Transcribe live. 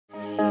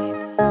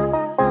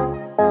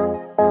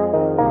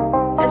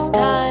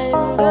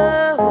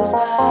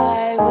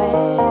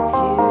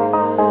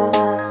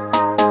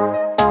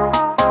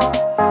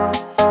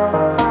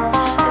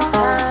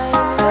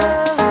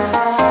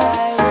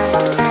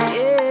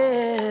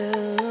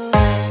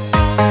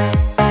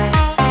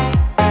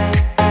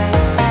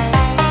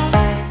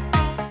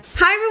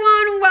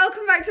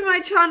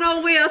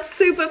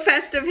super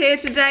festive here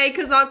today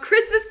because our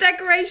Christmas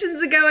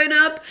decorations are going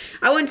up.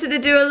 I wanted to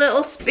do a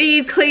little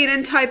speed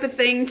cleaning type of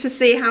thing to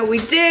see how we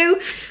do,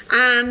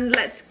 and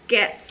let's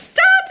get started.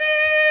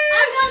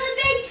 I got a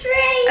big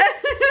tree.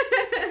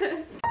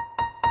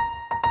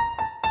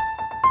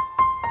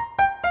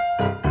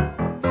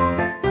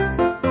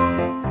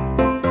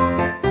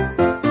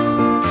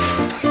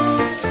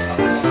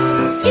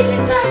 Give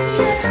it back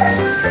here.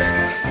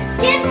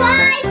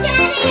 Goodbye,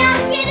 Daddy.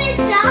 I'm getting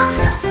stuck.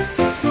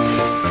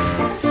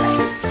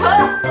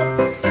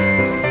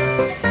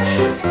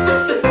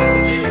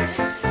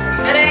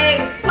 Ready,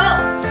 pull.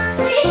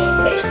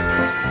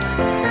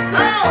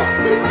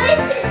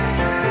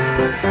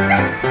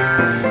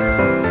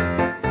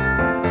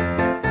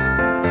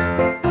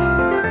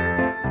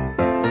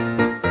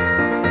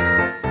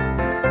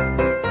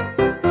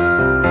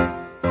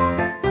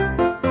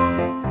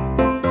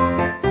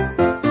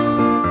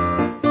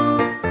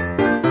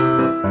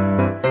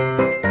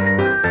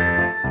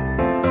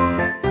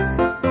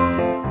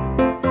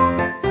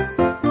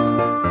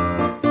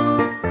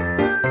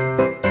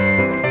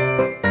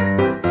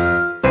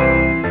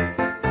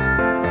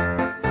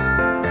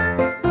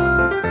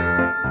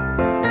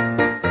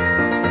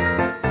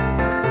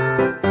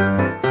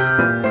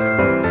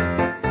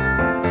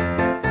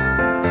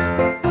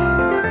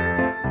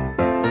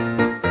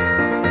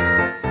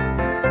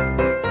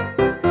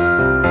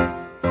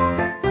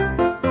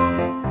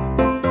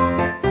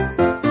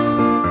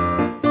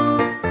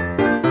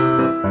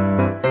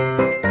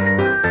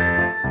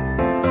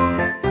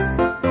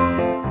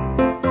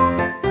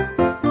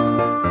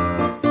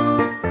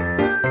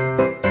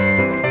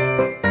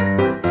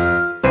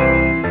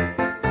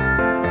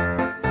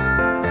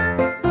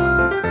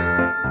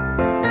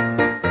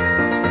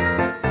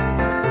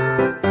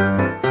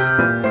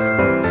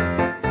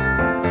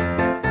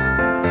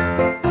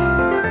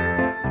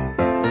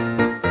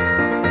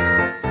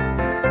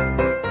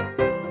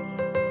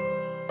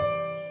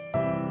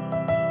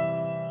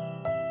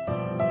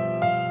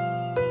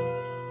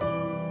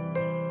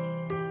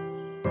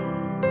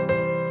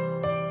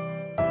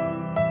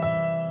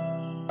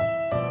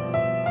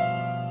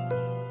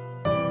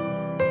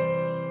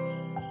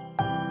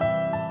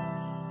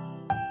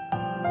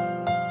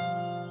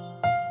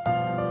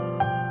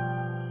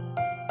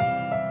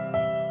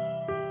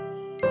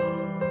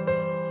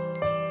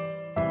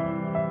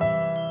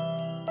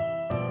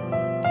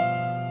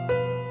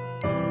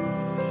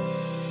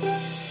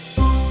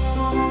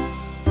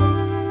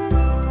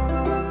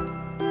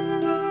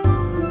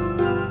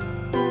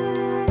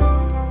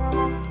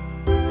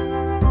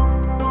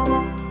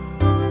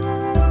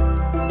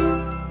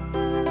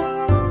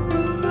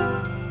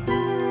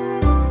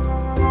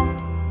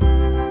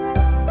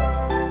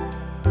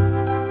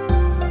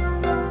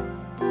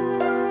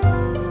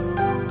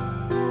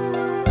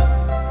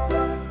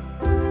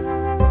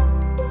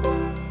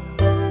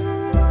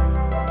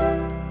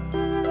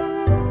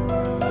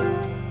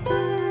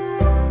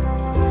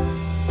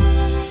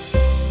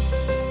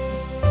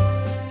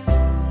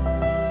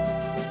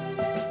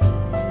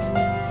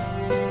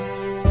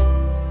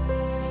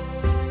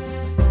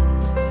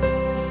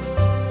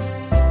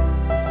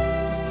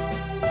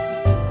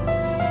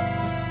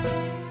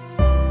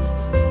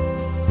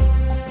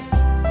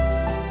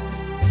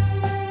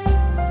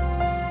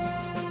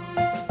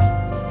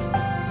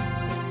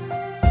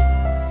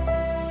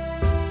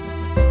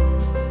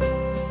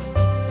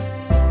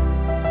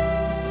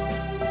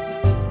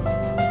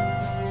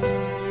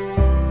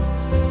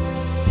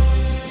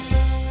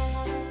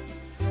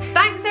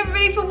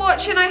 For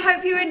watching. I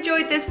hope you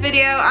enjoyed this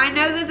video. I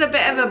know there's a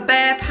bit of a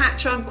bare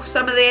patch on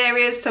some of the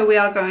areas, so we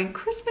are going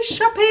Christmas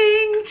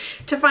shopping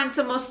to find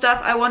some more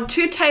stuff. I want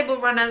 2 table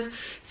runners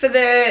for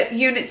the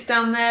units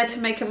down there to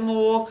make it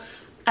more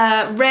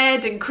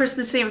red and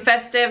Christmassy and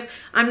festive.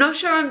 I'm not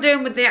sure I'm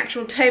doing with the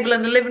actual table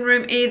in the living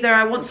room either.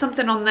 I want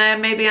something on there,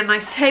 maybe a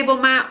nice table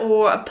mat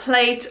or a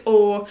plate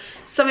or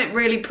something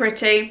really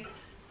pretty.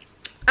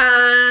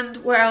 And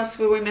where else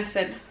were we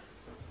missing?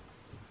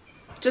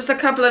 Just a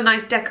couple of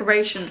nice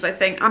decorations, I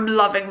think. I'm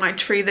loving my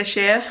tree this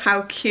year.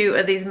 How cute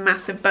are these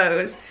massive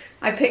bows?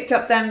 I picked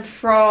up them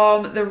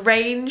from the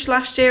range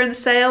last year in the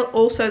sale.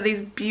 Also these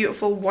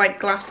beautiful white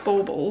glass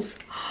baubles.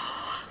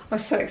 I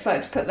was so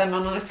excited to put them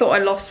on, and I thought I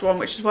lost one,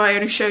 which is why I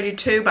only showed you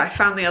 2, but I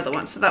found the other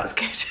one, so that was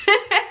good.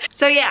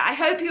 So yeah, I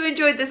hope you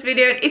enjoyed this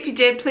video, and if you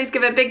did, please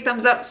give it a big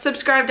thumbs up,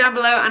 subscribe down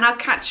below, and I'll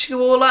catch you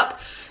all up.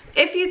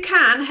 If you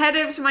can, head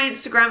over to my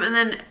Instagram, and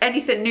then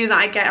anything new that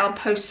I get, I'll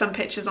post some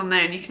pictures on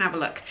there and you can have a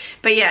look.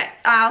 But yeah,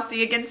 I'll see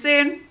you again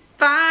soon.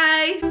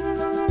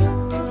 Bye!